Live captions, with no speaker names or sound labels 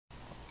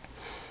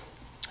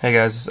Hey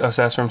guys, it's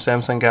OS from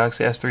Samsung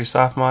Galaxy S3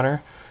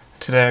 softModder.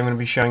 Today I'm going to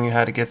be showing you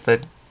how to get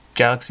the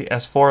Galaxy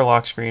S4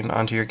 Lockscreen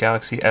onto your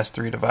Galaxy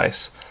S3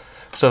 device.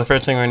 So the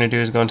first thing we're going to do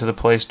is go into the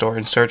Play Store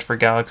and search for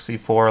Galaxy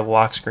 4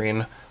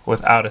 Lockscreen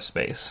without a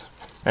space.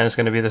 And it's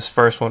going to be this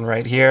first one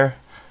right here.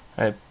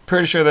 I'm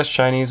pretty sure that's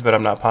Chinese, but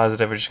I'm not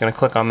positive. We're just going to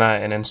click on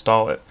that and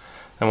install it.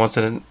 And once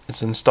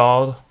it's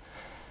installed,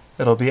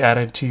 it'll be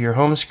added to your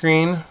home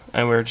screen,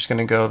 and we're just going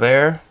to go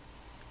there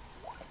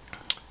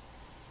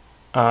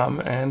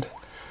and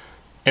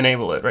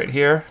enable it right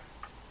here.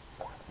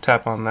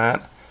 Tap on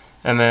that,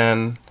 and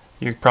then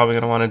you're probably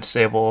going to want to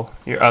disable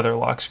your other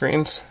lock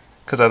screens,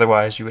 because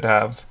otherwise you would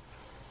have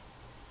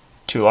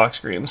two lock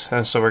screens.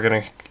 And so we're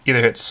going to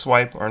either hit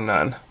swipe or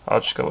none. I'll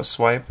just go with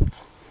swipe,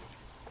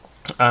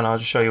 and I'll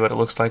just show you what it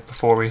looks like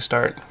before we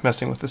start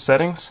messing with the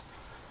settings.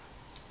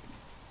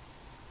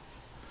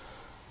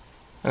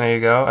 And there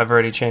you go. I've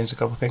already changed a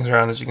couple things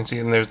around, as you can see,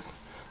 and there's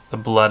the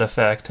blood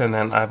effect, and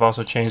then I've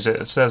also changed it.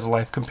 It says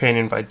Life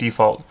Companion by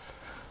default,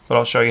 but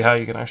I'll show you how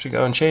you can actually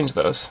go and change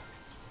those.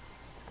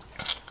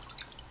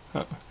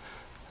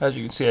 As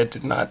you can see, I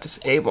did not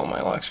disable my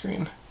lock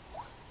screen,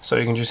 so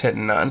you can just hit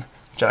none,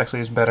 which actually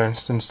is better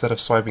instead of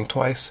swiping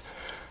twice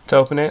to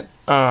open it.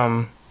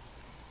 Right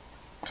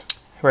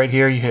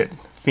here you hit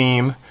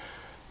theme.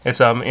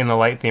 It's in the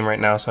light theme right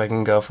now, so I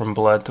can go from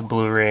blood to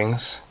blue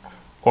rings,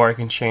 or I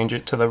can change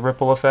it to the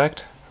ripple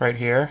effect right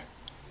here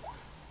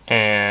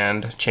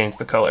and change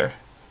the color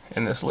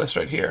in this list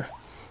right here.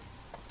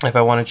 If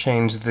I want to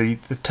change the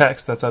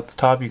text that's at the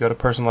top, you go to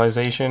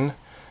personalization,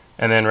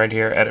 and then right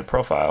here, edit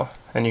profile.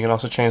 And you can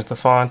also change the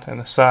font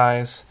and the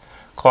size,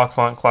 clock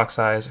font, clock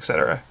size,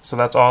 etc. So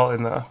that's all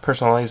in the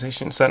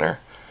personalization center.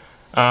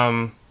 I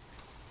mean,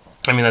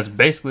 that's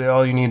basically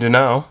all you need to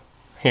know.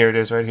 Here it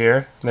is right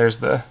here. There's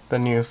the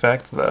new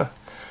effect, the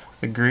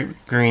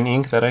green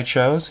ink that I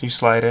chose. You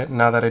slide it.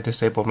 Now that I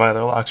disabled my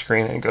other lock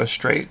screen, it goes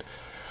straight.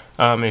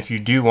 If you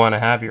do want to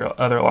have your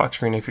other lock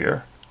screen, if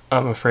you're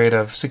afraid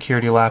of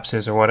security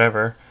lapses or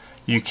whatever,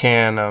 you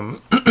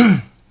can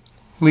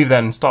leave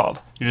that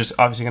installed. You're just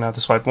obviously going to have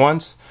to swipe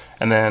once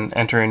and then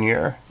enter in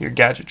your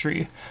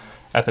gadgetry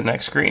at the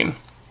next screen.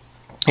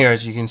 Here,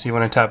 as you can see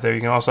when I tap there,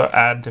 you can also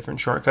add different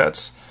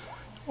shortcuts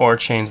or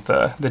change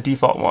the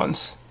default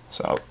ones.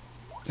 So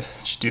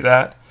just do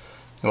that.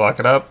 You lock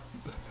it up,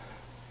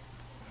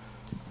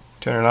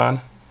 turn it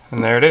on,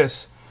 and there it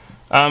is.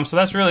 So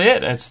that's really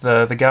it. It's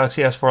the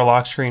Galaxy S4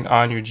 lock screen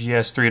on your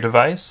GS3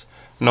 device.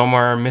 No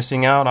more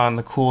missing out on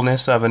the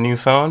coolness of a new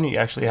phone. You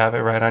actually have it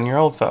right on your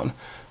old phone.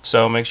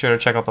 So make sure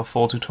to check out the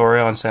full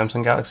tutorial on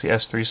Samsung Galaxy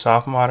S3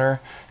 softModder,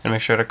 and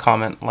make sure to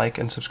comment, like,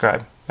 and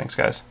subscribe. Thanks,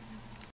 guys.